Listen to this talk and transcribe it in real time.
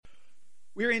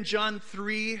We're in John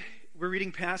 3. We're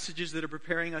reading passages that are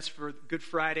preparing us for Good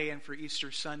Friday and for Easter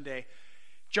Sunday.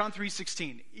 John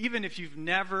 3:16. Even if you've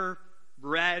never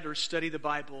read or studied the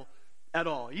Bible at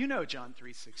all, you know John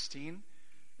 3:16.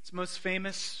 It's the most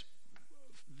famous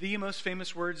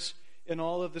words in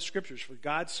all of the scriptures. For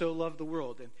God so loved the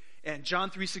world. And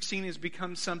John 3:16 has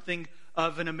become something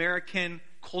of an American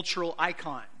cultural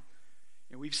icon.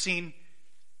 And we've seen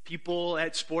people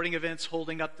at sporting events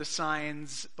holding up the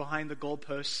signs behind the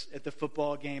goalposts at the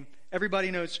football game. Everybody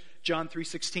knows John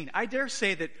 3:16. I dare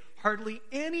say that hardly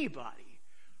any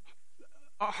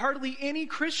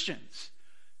Christians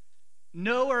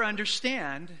know or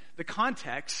understand the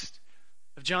context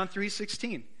of John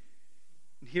 3:16.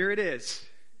 And here it is,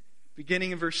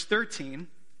 beginning in verse 13,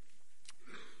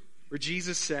 where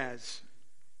Jesus says,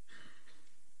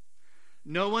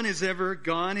 "No one has ever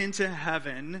gone into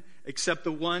heaven except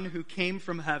the one who came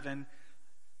from heaven,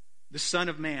 the Son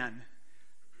of Man.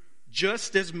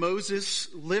 Just as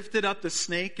Moses lifted up the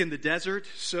snake in the desert,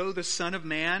 so the Son of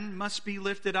Man must be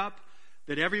lifted up,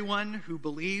 that everyone who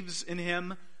believes in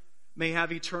him may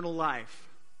have eternal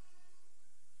life.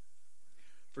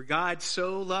 For God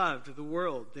so loved the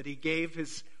world that he gave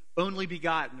his only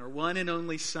begotten, or one and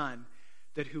only Son,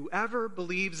 that whoever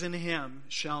believes in him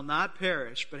shall not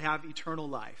perish, but have eternal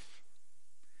life.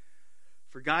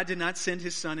 For God did not send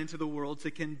his Son into the world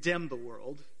to condemn the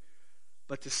world,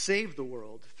 but to save the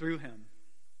world through him.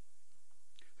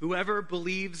 Whoever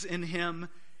believes in him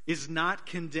is not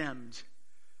condemned,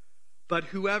 but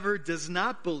whoever does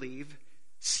not believe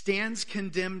stands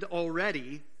condemned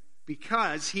already,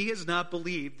 because he has not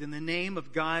believed in the name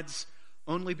of God's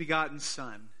only begotten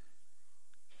Son.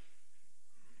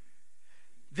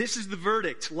 This is the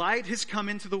verdict. Light has come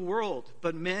into the world,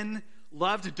 but men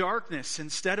loved darkness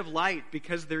instead of light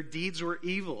because their deeds were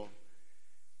evil.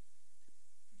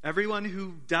 Everyone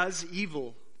who does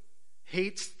evil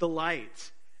hates the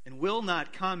light and will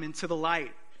not come into the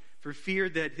light for fear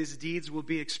that his deeds will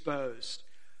be exposed.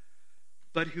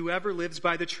 But whoever lives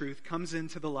by the truth comes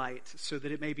into the light so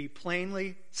that it may be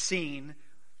plainly seen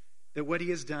that what he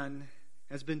has done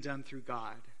has been done through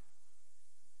God."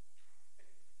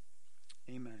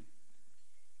 Amen.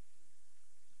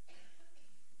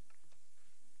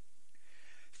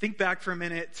 Think back for a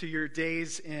minute to your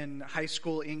days in high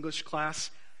school English class.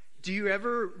 Do you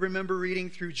ever remember reading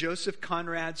through Joseph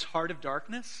Conrad's Heart of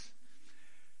Darkness?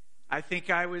 I think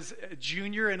I was a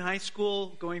junior in high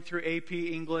school going through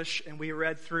AP English, and we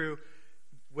read through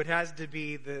what has to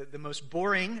be the most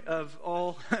boring of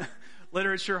all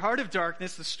literature, Heart of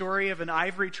Darkness, the story of an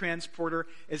ivory transporter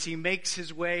as he makes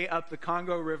his way up the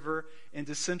Congo River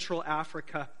into Central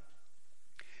Africa.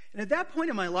 And at that point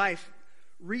in my life,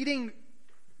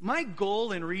 my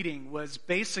goal in reading was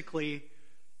basically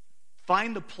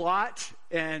find the plot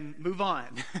and move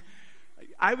on.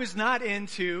 I was not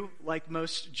into, like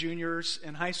most juniors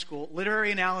in high school,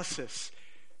 literary analysis,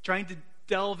 trying to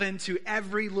delve into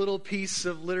every little piece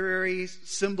of literary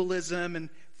symbolism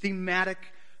and thematic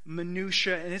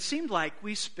minutia, and it seemed like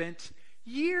we spent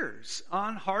years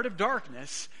on Heart of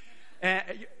Darkness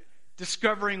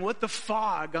discovering what the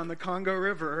fog on the Congo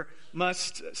River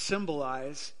must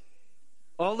symbolize.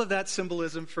 All of that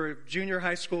symbolism for a junior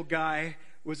high school guy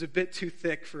was a bit too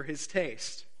thick for his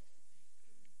taste.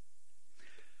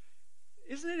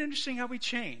 Isn't it interesting how we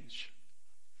change?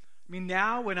 I mean,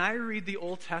 now when I read the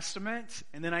Old Testament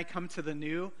and then I come to the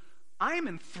New, I am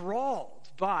enthralled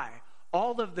by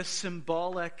all of the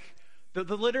symbolic, the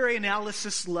literary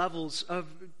analysis levels of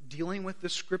dealing with the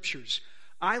scriptures.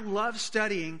 I love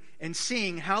studying and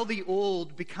seeing how the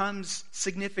old becomes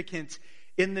significant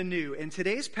in the new. And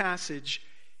today's passage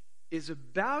is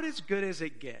about as good as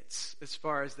it gets as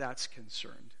far as that's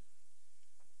concerned.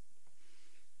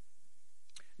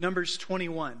 Numbers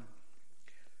 21.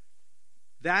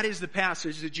 That is the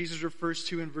passage that Jesus refers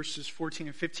to in verses 14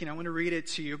 and 15. I want to read it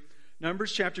to you.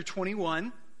 Numbers chapter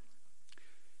 21.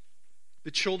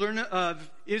 The children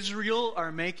of Israel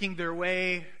are making their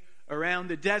way around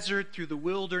the desert through the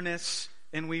wilderness,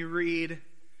 and we read,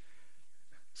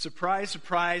 surprise,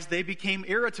 surprise, they became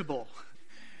irritable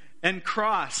and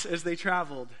cross as they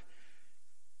traveled.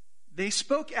 They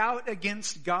spoke out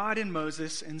against God and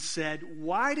Moses and said,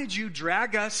 "Why did you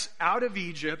drag us out of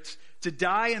Egypt to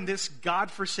die in this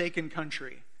God-forsaken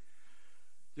country?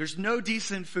 There's no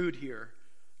decent food here.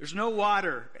 There's no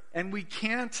water, and we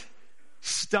can't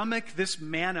stomach this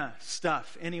manna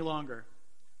stuff any longer."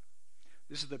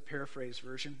 This is the paraphrase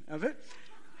version of it.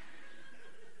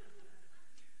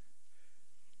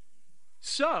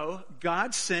 So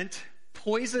God sent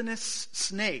poisonous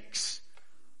snakes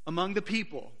among the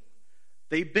people.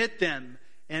 They bit them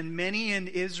and many in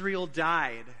Israel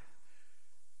died.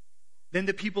 Then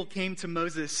the people came to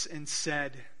Moses and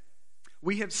said,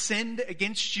 "We have sinned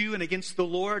against you and against the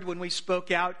Lord when we spoke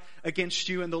out against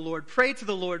you and the Lord. Pray to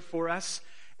the Lord for us.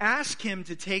 Ask him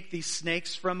to take these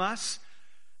snakes from us."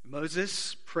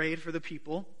 Moses prayed for the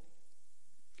people.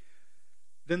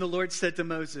 Then the Lord said to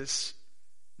Moses,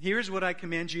 "Here's what I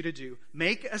command you to do.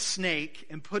 Make a snake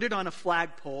and put it on a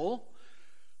flagpole.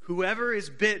 Whoever is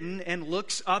bitten and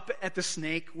looks up at the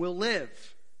snake will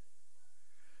live."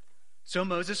 So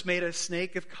Moses made a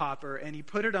snake of copper, and he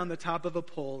put it on the top of a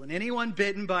pole. And anyone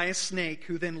bitten by a snake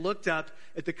who then looked up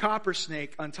at the copper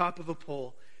snake on top of a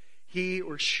pole, he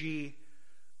or she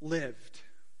lived.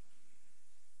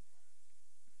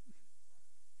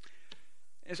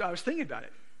 And so I was thinking about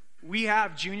it. We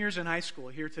have juniors in high school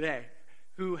here today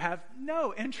who have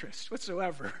no interest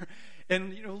whatsoever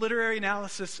in literary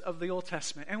analysis of the Old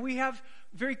Testament. And we have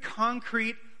very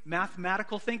concrete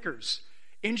mathematical thinkers,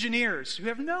 engineers who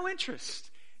have no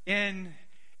interest in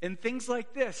things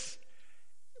like this.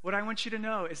 What I want you to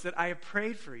know is that I have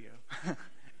prayed for you.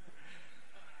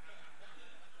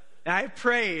 I have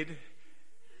prayed.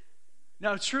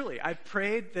 No, truly, I've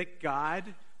prayed that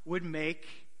God would make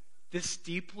this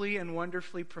deeply and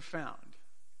wonderfully profound.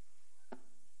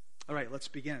 All right, let's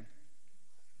begin.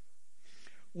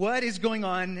 What is going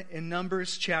on in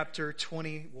Numbers chapter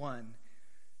 21?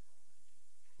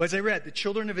 Well, as I read, the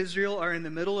children of Israel are in the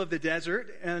middle of the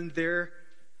desert, and there's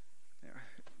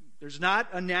not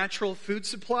a natural food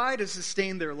supply to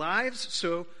sustain their lives,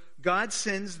 so God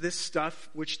sends this stuff,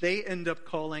 which they end up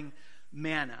calling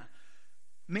manna.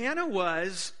 Manna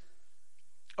was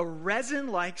a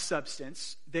resin-like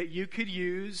substance that you could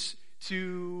use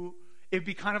it'd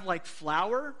be kind of like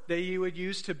flour that you would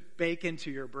use to bake into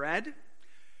your bread.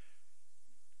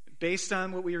 Based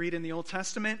on what we read in the Old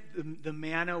Testament, the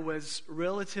manna was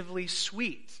relatively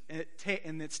sweet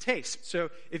in its taste. So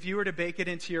if you were to bake it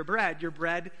into your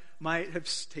bread might have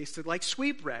tasted like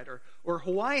sweet bread or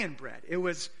Hawaiian bread. It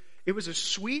was a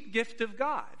sweet gift of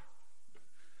God.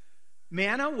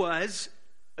 Manna was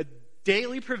a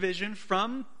daily provision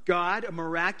from God, a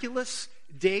miraculous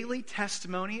daily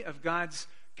testimony of God's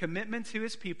commitment to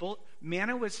his people.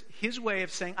 Manna was his way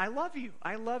of saying, I love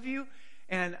you,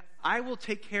 and I will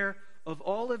take care of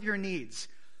all of your needs.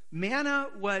 Manna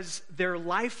was their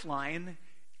lifeline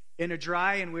in a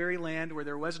dry and weary land where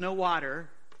there was no water,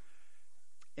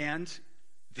 and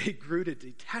they grew to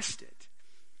detest it.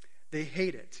 They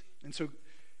hate it. And so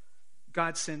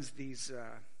God sends these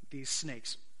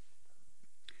snakes.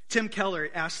 Tim Keller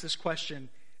asked this question,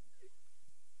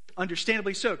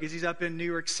 understandably so, because he's up in New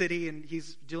York City and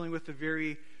he's dealing with a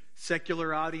very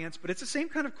secular audience, but it's the same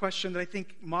kind of question that I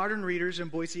think modern readers in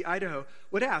Boise, Idaho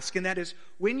would ask, and that is,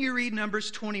 when you read Numbers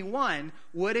 21,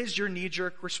 what is your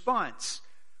knee-jerk response?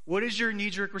 What is your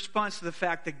knee-jerk response to the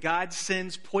fact that God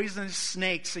sends poisonous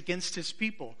snakes against his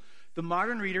people? The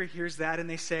modern reader hears that and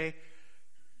they say,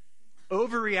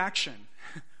 overreaction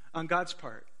on God's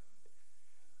part.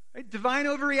 Right? Divine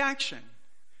overreaction.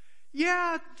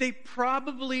 Yeah, they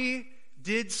probably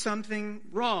did something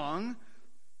wrong,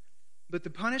 but the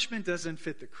punishment doesn't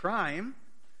fit the crime.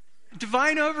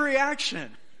 Divine overreaction.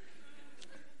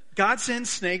 God sends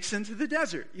snakes into the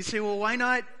desert. You say, well, why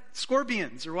not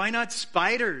scorpions? Or why not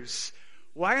spiders?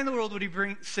 Why in the world would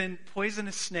he send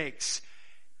poisonous snakes?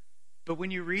 But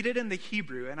when you read it in the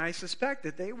Hebrew, and I suspect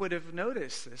that they would have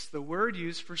noticed this, the word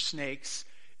used for snakes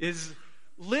is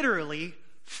literally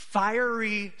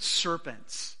fiery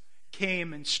serpents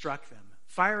came and struck them.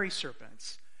 Fiery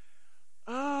serpents.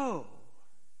 Oh,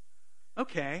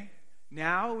 okay.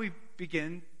 Now we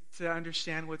begin to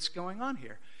understand what's going on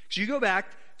here. So you go back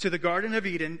to the Garden of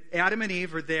Eden. Adam and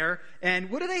Eve are there. And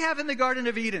what do they have in the Garden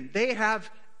of Eden? They have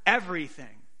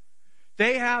everything.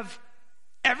 They have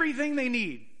everything they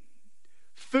need.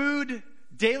 Food,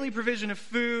 daily provision of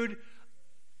food,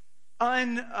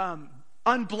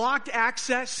 unblocked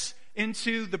access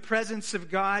into the presence of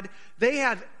God. They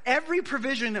have every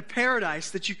provision of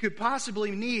paradise that you could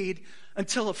possibly need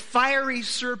until a fiery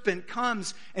serpent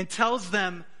comes and tells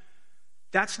them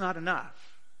that's not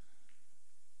enough.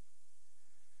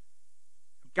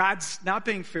 God's not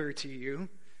being fair to you.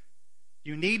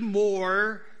 You need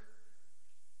more,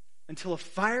 until a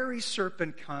fiery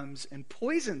serpent comes and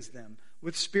poisons them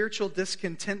with spiritual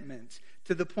discontentment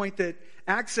to the point that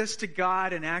access to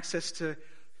God and access to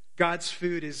God's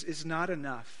food is not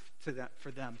enough for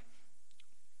them.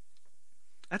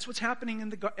 That's what's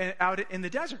happening out in the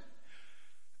desert.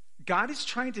 God is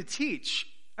trying to teach.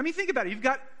 I mean, think about it. You've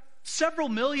got several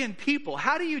million people.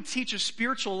 How do you teach a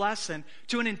spiritual lesson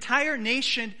to an entire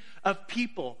nation of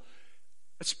people?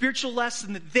 A spiritual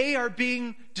lesson that they are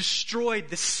being destroyed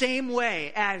the same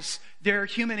way as their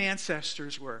human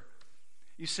ancestors were.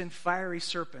 You send fiery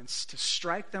serpents to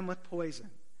strike them with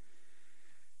poison.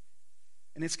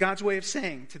 And it's God's way of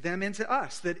saying to them and to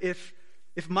us that if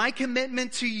my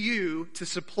commitment to you to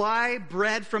supply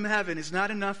bread from heaven is not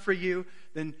enough for you,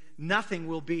 then nothing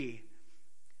will be,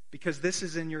 because this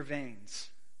is in your veins.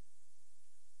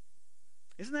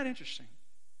 Isn't that interesting?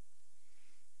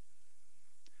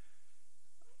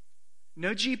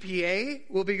 No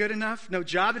GPA will be good enough. No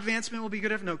job advancement will be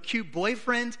good enough. No cute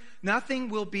boyfriend. Nothing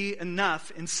will be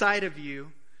enough inside of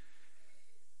you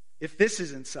if this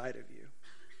is inside of you.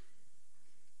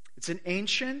 It's an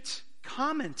ancient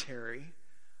commentary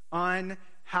on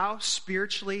how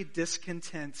spiritually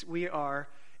discontent we are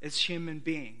as human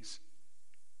beings.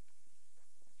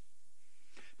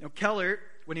 Now, Keller,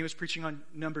 when he was preaching on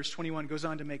Numbers 21, goes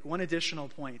on to make one additional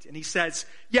point. And he says,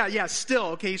 still,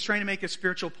 okay, he's trying to make a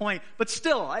spiritual point, but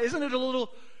still, isn't it a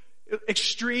little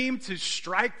extreme to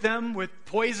strike them with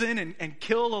poison and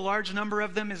kill a large number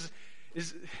of them?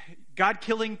 Is God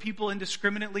killing people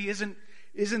indiscriminately?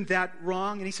 Isn't that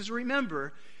wrong? And he says,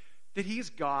 remember that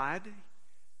he's God.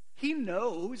 He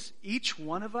knows each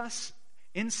one of us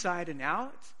inside and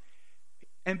out.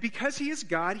 And because he is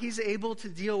God, he's able to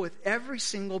deal with every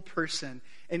single person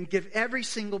and give every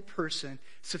single person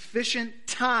sufficient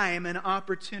time and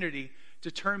opportunity to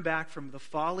turn back from the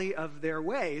folly of their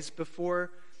ways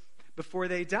before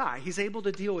they die. He's able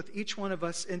to deal with each one of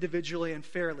us individually and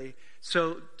fairly.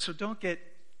 So don't get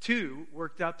too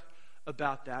worked up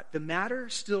about that. The matter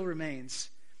still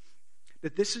remains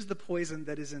that this is the poison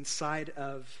that is inside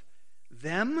of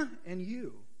them and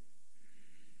you.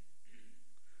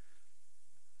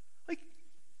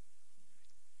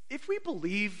 If we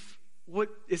believe what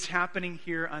is happening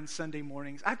here on Sunday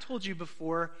mornings, I've told you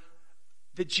before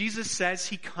that Jesus says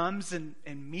he comes and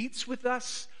meets with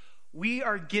us. We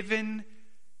are given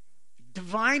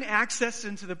divine access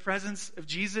into the presence of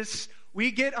Jesus.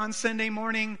 We get on Sunday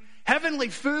morning heavenly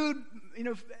food,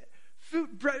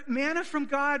 food, bread, manna from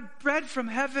God, bread from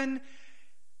heaven.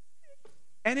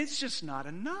 And it's just not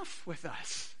enough with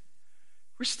us.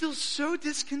 We're still so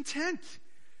discontent.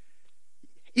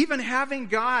 Even having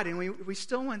God, and we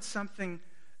still want something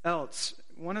else.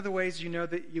 One of the ways you know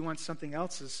that you want something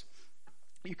else is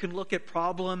you can look at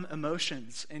problem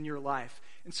emotions in your life.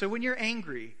 And so when you're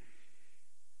angry,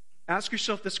 ask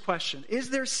yourself this question. Is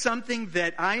there something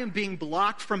that I am being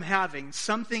blocked from having,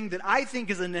 something that I think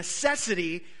is a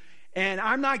necessity, and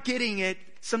I'm not getting it,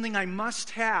 something I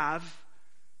must have?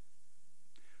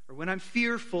 Or when I'm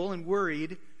fearful and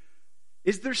worried,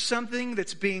 is there something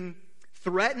that's being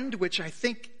threatened, which I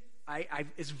think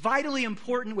is vitally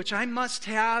important, which I must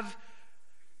have?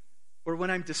 Or when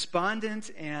I'm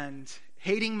despondent and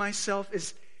hating myself,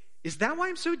 is that why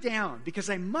I'm so down?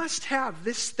 Because I must have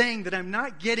this thing that I'm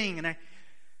not getting, and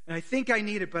I think I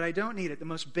need it, but I don't need it. The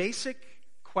most basic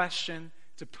question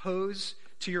to pose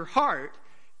to your heart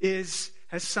is,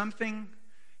 has some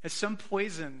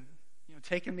poison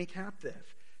taken me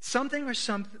captive? Something or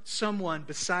someone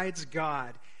besides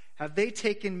God, have they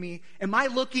taken me? Am I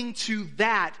looking to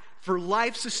that for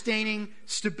life-sustaining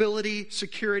stability,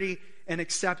 security, and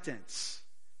acceptance?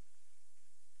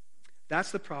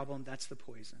 That's the problem. That's the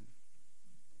poison.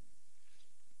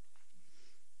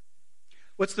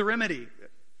 What's the remedy?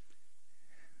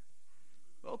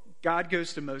 Well, God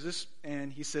goes to Moses,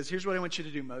 and he says, here's what I want you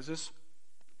to do, Moses.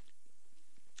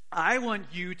 I want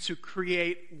you to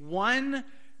create one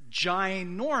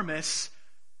ginormous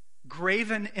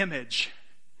graven image.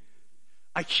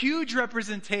 A huge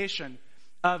representation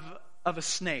of a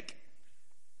snake.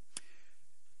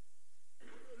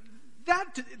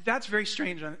 That's very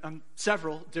strange on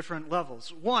several different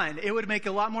levels. One, it would make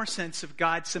a lot more sense if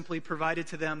God simply provided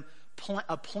to them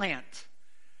a plant,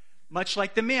 much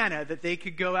like the manna, that they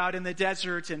could go out in the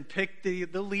desert and pick the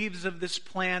leaves of this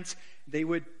plant. They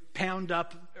would pound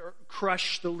up or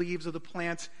crush the leaves of the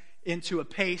plant into a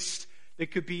paste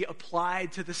that could be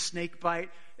applied to the snake bite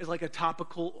as like a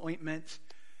topical ointment.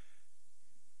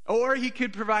 Or he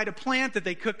could provide a plant that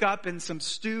they cook up in some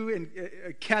stew, in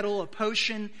a kettle, a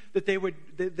potion that they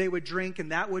would drink,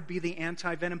 and that would be the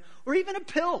anti-venom. Or even a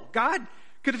pill. God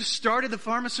could have started the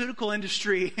pharmaceutical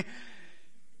industry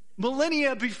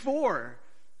millennia before.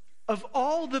 Of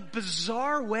all the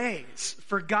bizarre ways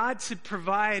for God to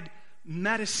provide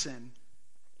medicine,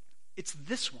 it's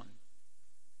this one.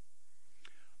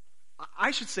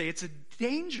 I should say it's a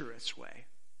dangerous way.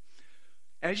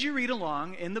 As you read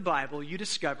along in the Bible, you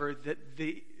discover that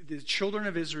the children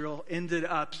of Israel ended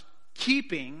up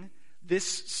keeping this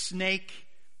snake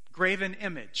graven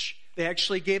image. They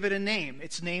actually gave it a name.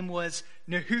 Its name was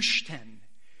Nehushtan.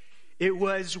 It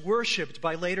was worshipped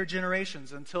by later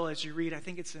generations until, as you read, I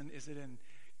think is it in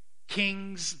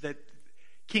Kings, that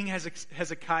King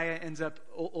Hezekiah ends up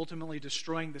ultimately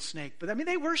destroying the snake. But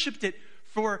they worshipped it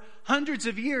for hundreds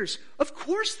of years. Of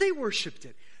course they worshipped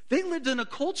it. They lived in a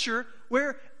culture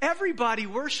where everybody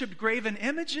worshipped graven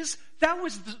images. That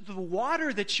was the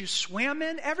water that you swam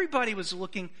in. Everybody was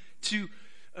looking to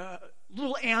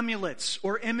little amulets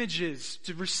or images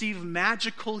to receive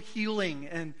magical healing.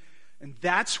 And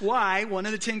that's why one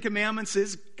of the 10 Commandments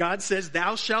is God says,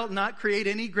 "Thou shalt not create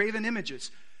any graven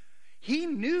images." He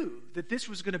knew that this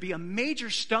was going to be a major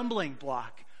stumbling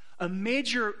block, a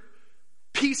major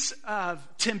piece of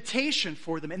temptation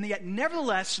for them. And yet,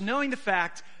 nevertheless, knowing the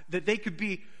fact that they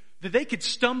could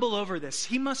stumble over this,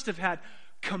 he must have had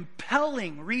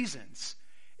compelling reasons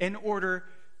in order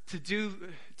to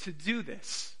do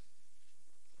this.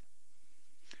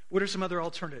 What are some other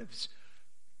alternatives?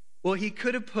 Well, he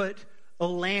could have put a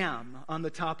lamb on the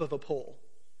top of a pole.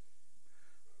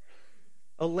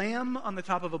 A lamb on the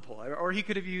top of a pole. Or he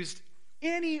could have used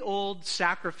any old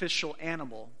sacrificial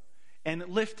animal and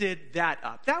lifted that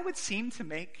up. That would seem to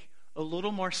make a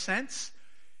little more sense.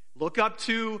 Look up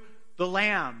to the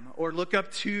lamb, or look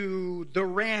up to the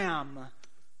ram,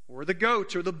 or the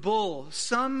goat, or the bull.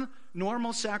 Some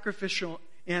normal sacrificial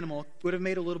animal would have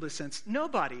made a little bit of sense.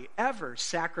 Nobody ever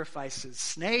sacrifices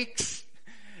snakes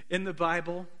in the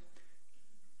Bible.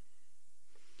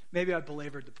 Maybe I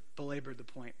belabored the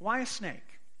point. Why a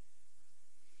snake?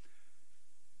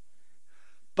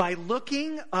 By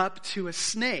looking up to a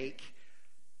snake,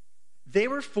 they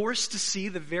were forced to see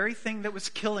the very thing that was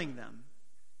killing them.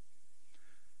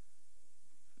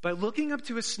 By looking up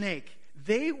to a snake,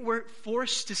 they were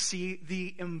forced to see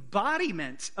the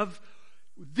embodiment of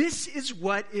this is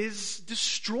what is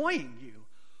destroying you.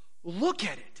 Look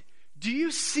at it. Do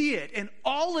you see it in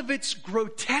all of its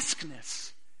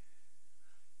grotesqueness?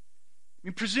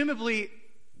 Presumably,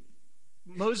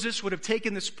 Moses would have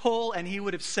taken this pole and he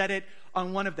would have set it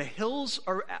on one of the hills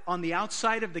or on the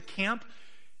outside of the camp.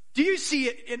 Do you see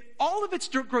it in all of its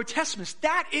grotesqueness?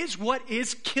 That is what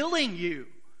is killing you.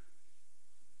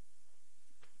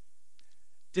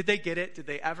 Did they get it? Did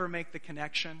they ever make the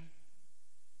connection?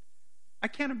 I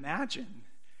can't imagine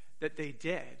that they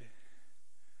did.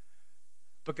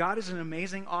 But God is an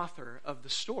amazing author of the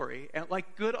story. And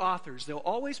like good authors, they'll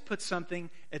always put something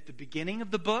at the beginning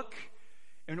of the book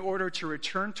in order to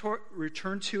return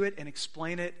to it and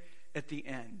explain it at the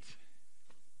end.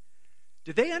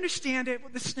 Did they understand it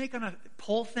with the snake on a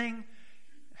pole thing?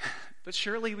 But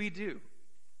surely we do.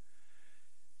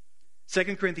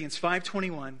 2 Corinthians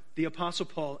 5:21, the Apostle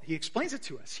Paul, he explains it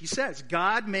to us. He says,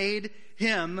 God made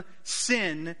him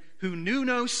sin who knew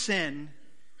no sin.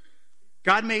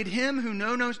 God made him who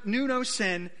knew no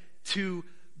sin to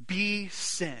be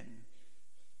sin.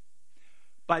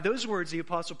 By those words, the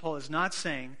Apostle Paul is not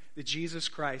saying that Jesus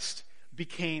Christ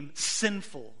became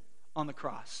sinful on the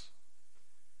cross.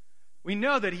 We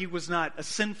know that he was not a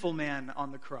sinful man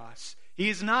on the cross. He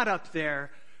is not up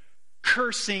there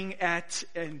cursing at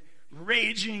and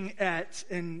raging at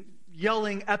and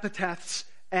yelling epithets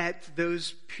at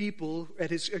those people, at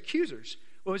his accusers.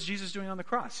 What was Jesus doing on the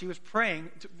cross? He was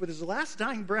praying, with his last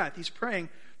dying breath, he's praying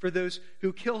for those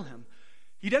who kill him.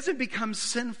 He doesn't become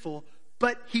sinful,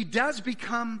 but he does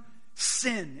become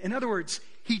sin. In other words,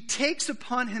 he takes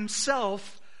upon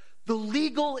himself the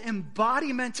legal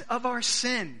embodiment of our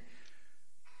sin.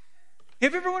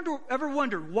 Have you ever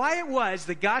wondered why it was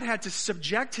that God had to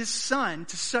subject his son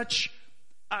to such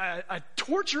a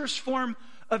torturous form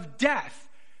of death?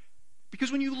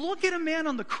 Because when you look at a man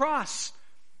on the cross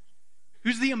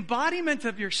who's the embodiment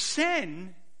of your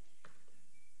sin,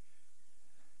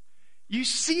 you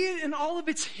see it in all of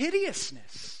its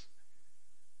hideousness.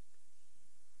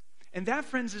 And that,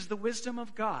 friends, is the wisdom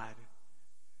of God.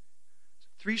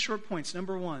 3 short points.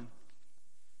 Number 1,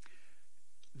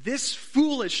 this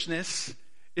foolishness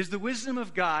is the wisdom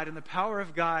of God and the power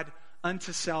of God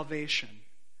unto salvation.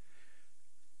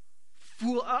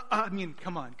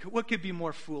 Come on. What could be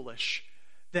more foolish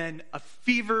than a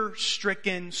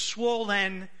fever-stricken,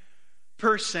 swollen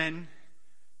person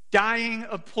dying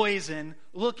of poison,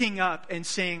 looking up and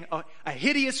seeing a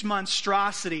hideous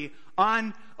monstrosity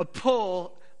on a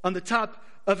pole on the top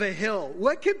of a hill?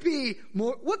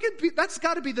 That's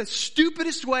got to be the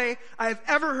stupidest way I've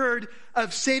ever heard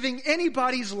of saving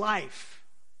anybody's life.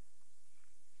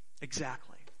 Exactly.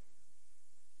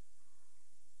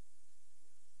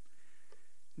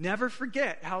 Never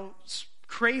forget how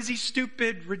crazy,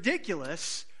 stupid,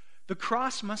 ridiculous the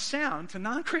cross must sound to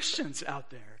non-Christians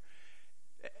out there.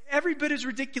 Every bit as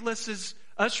ridiculous as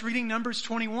us reading Numbers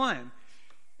 21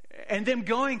 and them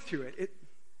going through it.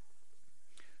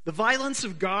 The violence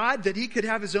of God, that he could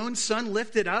have his own son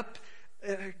lifted up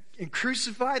and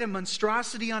crucified, a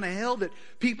monstrosity on a hill, that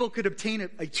people could obtain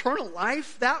eternal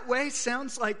life that way,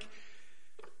 sounds like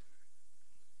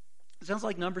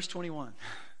Numbers 21.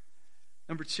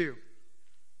 Number 2.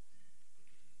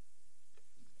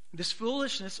 This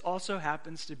foolishness also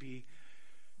happens to be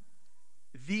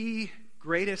the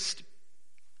greatest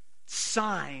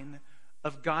sign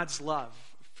of God's love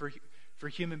for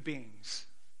human beings.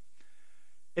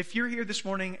 If you're here this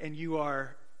morning and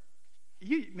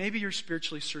maybe you're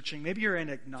spiritually searching, maybe you're an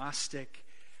agnostic,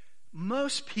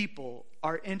 most people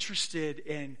are interested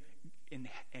in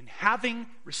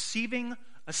receiving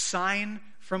a sign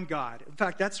from God. In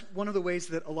fact, that's one of the ways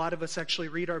that a lot of us actually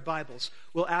read our Bibles.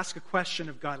 We'll ask a question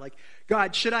of God, like,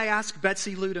 God, should I ask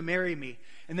Betsy Lou to marry me?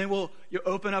 And then you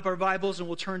open up our Bibles and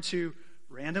we'll turn to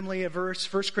randomly a verse,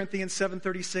 1 Corinthians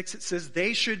 7:36. It says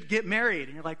they should get married.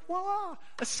 And you're like, wow,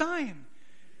 a sign.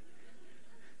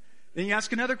 Then you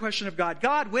ask another question of God.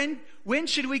 God, when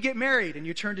should we get married? And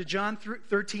you turn to John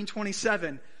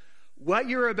 13:27. What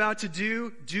you're about to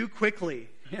do quickly.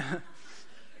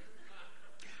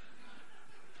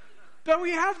 But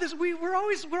we have this, we're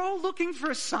all looking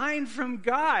for a sign from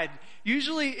God.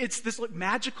 Usually it's this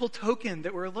magical token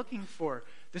that we're looking for.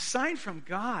 The sign from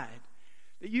God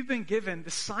that you've been given,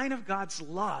 the sign of God's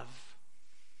love,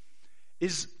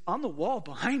 is on the wall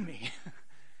behind me.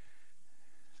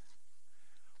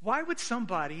 Why would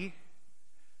somebody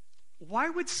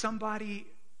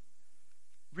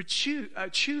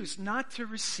choose not to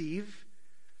receive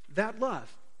that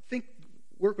love?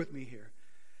 Work with me here.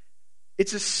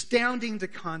 It's astounding to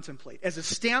contemplate. As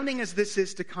astounding as this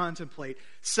is to contemplate,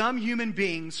 some human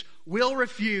beings will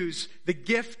refuse the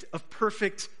gift of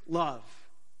perfect love.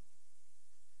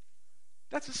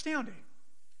 That's astounding.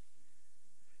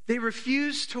 They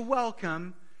refuse to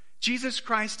welcome Jesus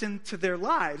Christ into their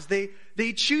lives.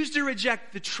 They choose to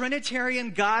reject the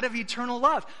Trinitarian God of eternal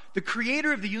love, the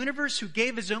creator of the universe who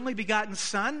gave his only begotten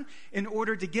Son in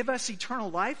order to give us eternal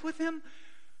life with him.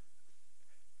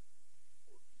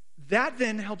 That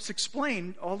then helps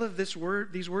explain all of these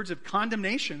words of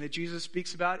condemnation that Jesus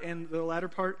speaks about in the latter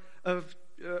part of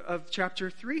chapter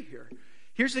 3 here.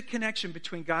 Here's the connection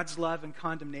between God's love and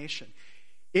condemnation.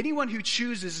 Anyone who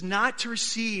chooses not to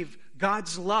receive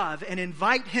God's love and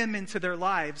invite him into their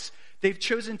lives, they've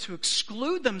chosen to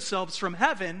exclude themselves from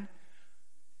heaven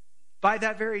by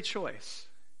that very choice.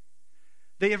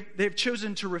 They've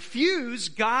chosen to refuse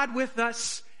God with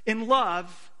us in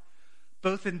love,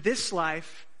 both in this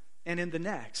life and in the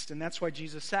next. And that's why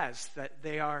Jesus says that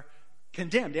they are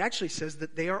condemned. He actually says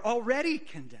that they are already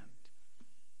condemned.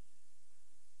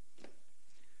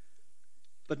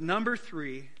 But number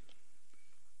 3,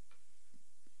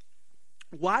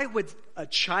 why would a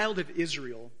child of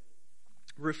Israel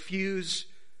refuse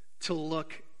to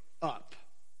look up?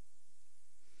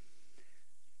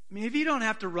 I mean, if you don't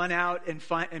have to run out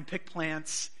and pick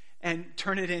plants and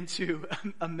turn it into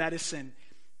a medicine,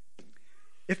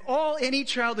 if all any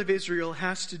child of Israel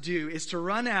has to do is to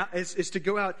run out, is to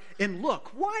go out and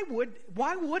look,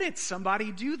 why wouldn't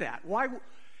somebody do that?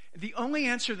 The only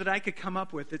answer that I could come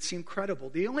up with that seemed credible,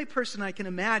 the only person I can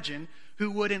imagine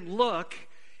who wouldn't look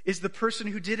is the person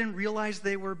who didn't realize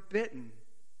they were bitten.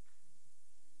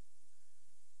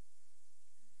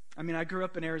 I mean, I grew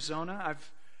up in Arizona.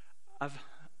 I've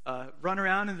run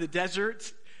around in the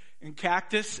desert and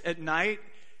cactus at night.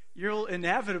 You'll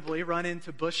inevitably run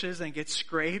into bushes and get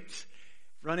scraped,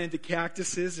 run into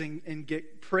cactuses and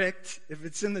get pricked. If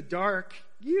it's in the dark,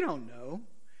 you don't know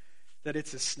that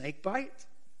it's a snake bite.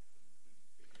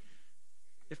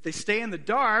 If they stay in the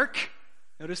dark,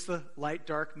 notice the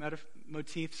light-dark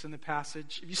motifs in the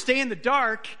passage. If you stay in the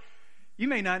dark, you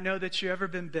may not know that you've ever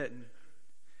been bitten.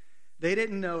 They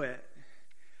didn't know it.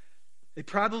 They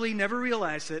probably never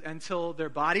realize it until their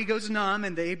body goes numb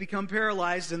and they become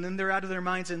paralyzed, and then they're out of their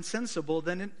minds insensible.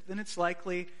 Then it's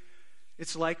likely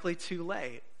too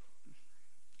late.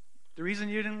 The reason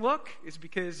you didn't look is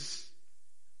because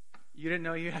you didn't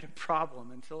know you had a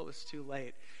problem until it was too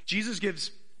late. Jesus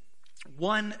gives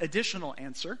one additional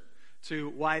answer to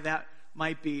why that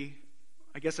might be.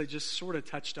 I guess I just sort of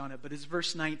touched on it, but it's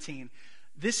verse 19.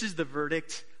 This is the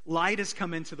verdict. Light has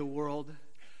come into the world,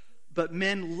 but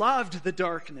men loved the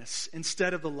darkness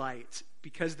instead of the light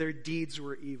because their deeds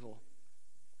were evil.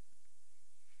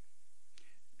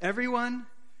 Everyone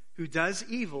who does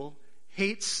evil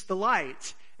hates the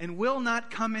light and will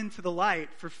not come into the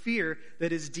light for fear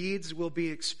that his deeds will be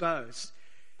exposed.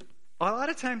 A lot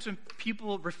of times when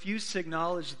people refuse to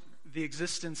acknowledge the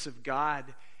existence of God,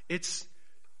 it's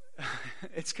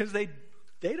It's because they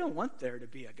don't want there to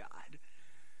be a God.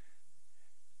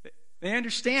 They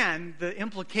understand the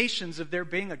implications of there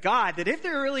being a God, that if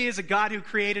there really is a God who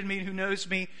created me, who knows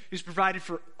me, who's provided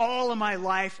for all of my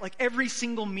life, like every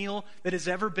single meal that has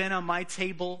ever been on my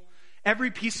table, every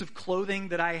piece of clothing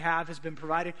that I have has been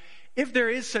provided. If there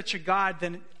is such a God,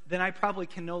 then I probably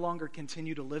can no longer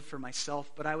continue to live for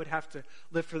myself, but I would have to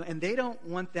live for them. And they don't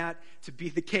want that to be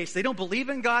the case. They don't believe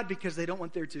in God because they don't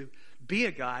want there to be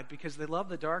a God, because they love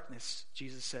the darkness,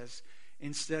 Jesus says,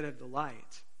 instead of the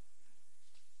light.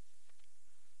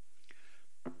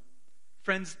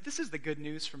 Friends, this is the good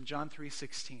news from John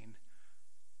 3:16.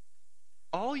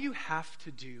 All you have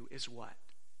to do is what?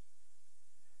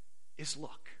 Is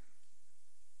look.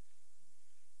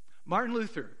 Martin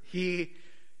Luther, he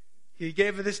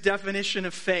gave this definition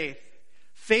of faith.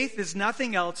 Faith is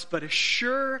nothing else but a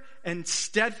sure and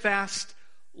steadfast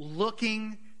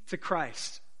looking to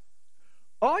Christ.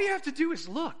 All you have to do is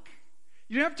look.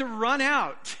 You don't have to run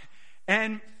out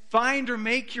and find or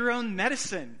make your own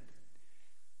medicine.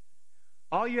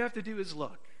 All you have to do is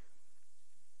look.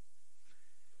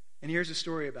 And here's a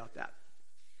story about that.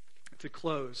 To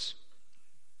close,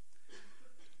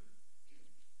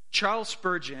 Charles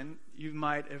Spurgeon, you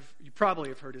probably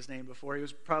have heard his name before.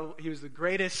 He was the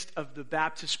greatest of the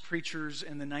Baptist preachers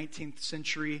in the 19th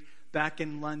century back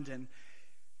in London.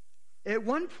 At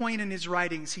one point in his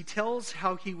writings, he tells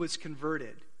how he was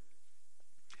converted.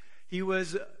 He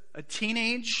was a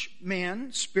teenage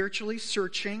man, spiritually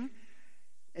searching,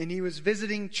 and he was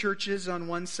visiting churches on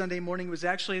one Sunday morning. It was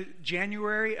actually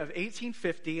January of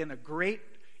 1850, and a great,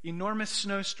 enormous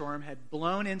snowstorm had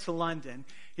blown into London.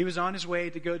 He was on his way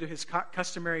to go to his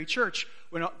customary church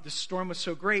when the storm was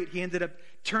so great, he ended up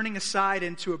turning aside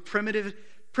into a primitive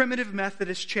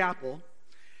Methodist chapel.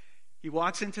 He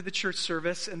walks into the church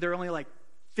service, and there are only like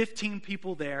 15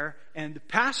 people there, and the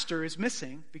pastor is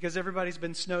missing because everybody's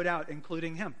been snowed out,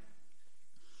 including him.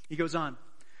 He goes on.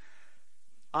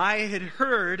 I had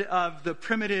heard of the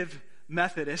primitive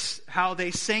Methodists, how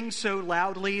they sang so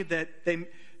loudly that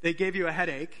they gave you a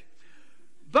headache.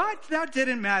 But that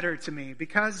didn't matter to me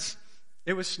because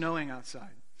it was snowing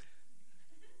outside.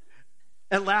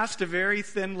 At last, a very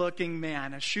thin-looking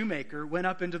man, a shoemaker, went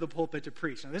up into the pulpit to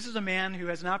preach. Now, this is a man who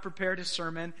has not prepared his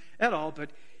sermon at all,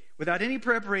 but without any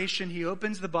preparation, he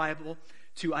opens the Bible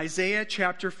to Isaiah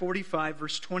chapter 45,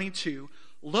 verse 22.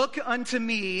 Look unto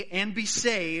me and be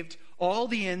saved, all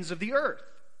the ends of the earth.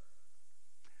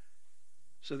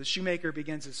 So the shoemaker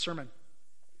begins his sermon.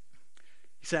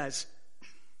 He says,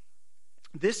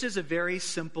 this is a very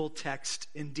simple text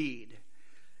indeed.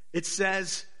 It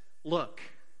says, look.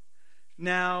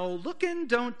 Now, looking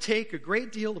don't take a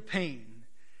great deal of pain.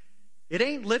 It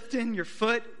ain't lifting your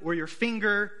foot or your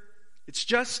finger. It's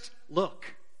just look.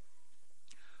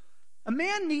 A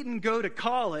man needn't go to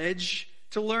college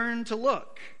to learn to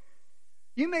look.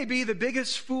 You may be the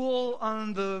biggest fool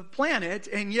on the planet,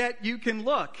 and yet you can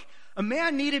look. A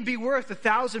man needn't be worth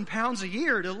 1,000 pounds a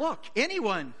year to look.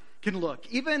 Anyone can look.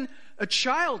 Even a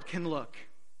child can look.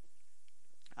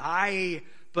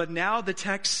 But now the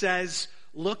text says,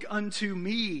 look unto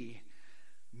me.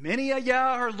 Many of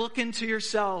ya are looking to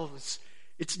yourselves.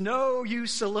 It's no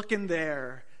use a looking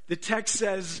there. The text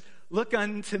says, look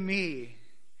unto me.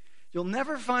 You'll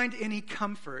never find any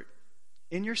comfort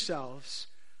in yourselves.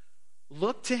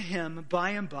 Look to him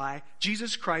by and by.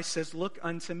 Jesus Christ says, look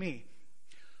unto me.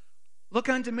 Look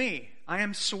unto me. I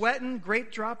am sweating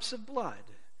great drops of blood.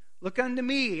 Look unto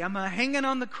me. I'm hanging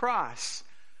on the cross.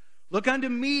 Look unto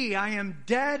me. I am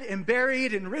dead and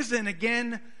buried and risen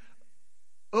again.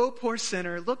 O poor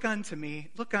sinner, look unto me.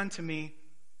 Look unto me.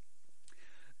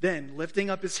 Then, lifting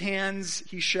up his hands,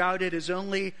 he shouted as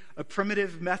only a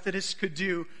primitive Methodist could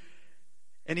do.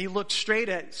 And he looked straight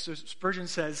at, so Spurgeon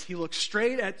says, he looked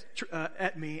straight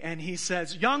at me and he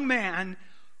says, young man,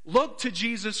 look to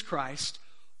Jesus Christ.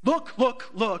 Look, look,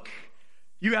 look.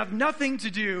 You have nothing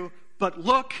to do but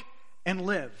look and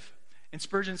live. And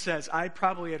Spurgeon says, I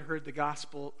probably had heard the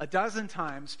gospel a dozen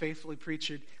times, faithfully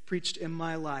preached in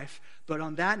my life. But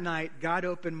on that night, God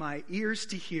opened my ears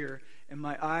to hear and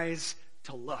my eyes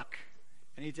to look.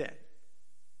 And he did.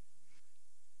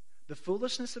 The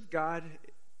foolishness of God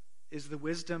is the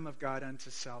wisdom of God unto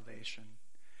salvation.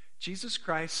 Jesus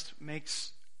Christ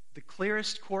makes the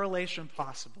clearest correlation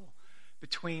possible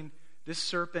between this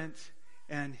serpent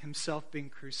and himself being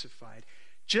crucified.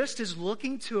 Just as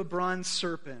looking to a bronze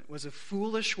serpent was a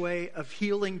foolish way of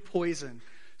healing poison,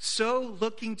 so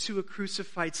looking to a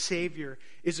crucified Savior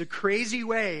is a crazy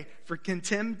way for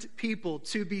condemned people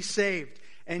to be saved.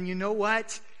 And you know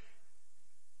what?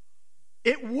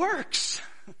 It works.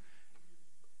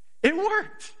 It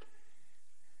worked.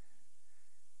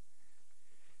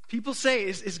 People say,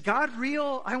 is God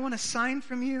real? I want a sign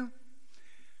from you.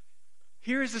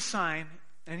 Here is the sign,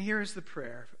 and here is the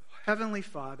prayer. Heavenly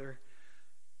Father,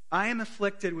 I am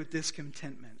afflicted with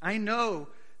discontentment. I know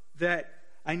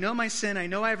my sin. I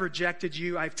know I've rejected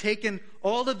you. I've taken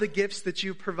all of the gifts that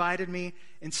you provided me,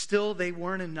 and still they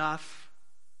weren't enough.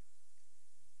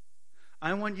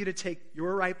 I want you to take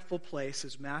your rightful place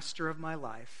as master of my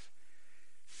life.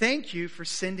 Thank you for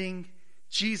sending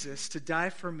Jesus to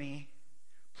die for me.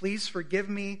 Please forgive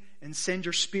me and send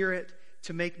your Spirit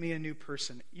to make me a new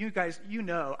person. You guys,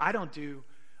 I don't do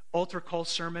altar call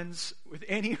sermons with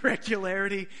any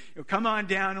regularity. Come on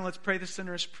down and let's pray the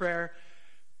sinner's prayer.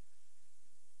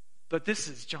 But this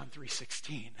is John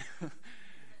 3:16.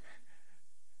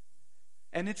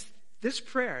 And it's this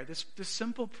prayer, this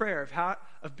simple prayer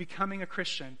of becoming a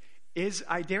Christian is,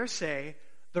 I dare say,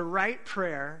 the right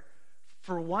prayer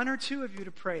for one or two of you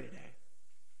to pray today.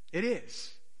 It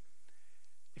is.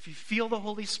 If you feel the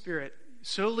Holy Spirit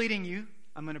so leading you,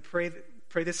 I'm going to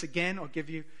pray this again. I'll give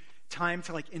you time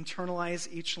to internalize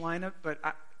each lineup, but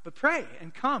pray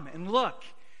and come and look,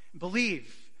 and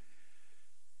believe,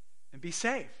 and be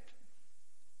saved.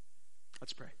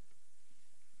 Let's pray.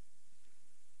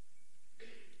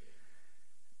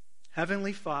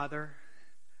 Heavenly Father,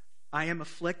 I am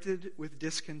afflicted with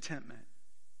discontentment.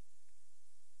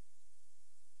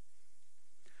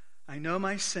 I know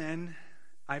my sin.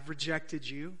 I've rejected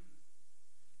you.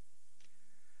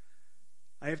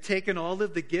 I have taken all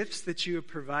of the gifts that you have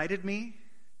provided me,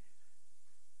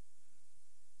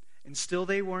 and still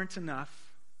they weren't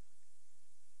enough.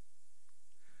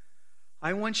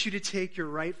 I want you to take your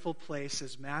rightful place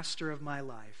as master of my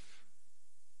life.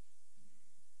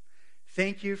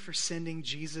 Thank you for sending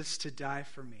Jesus to die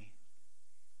for me.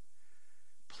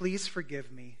 Please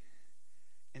forgive me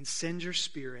and send your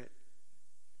Spirit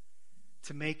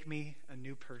to make me a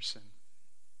new person.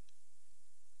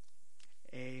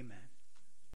 Amen.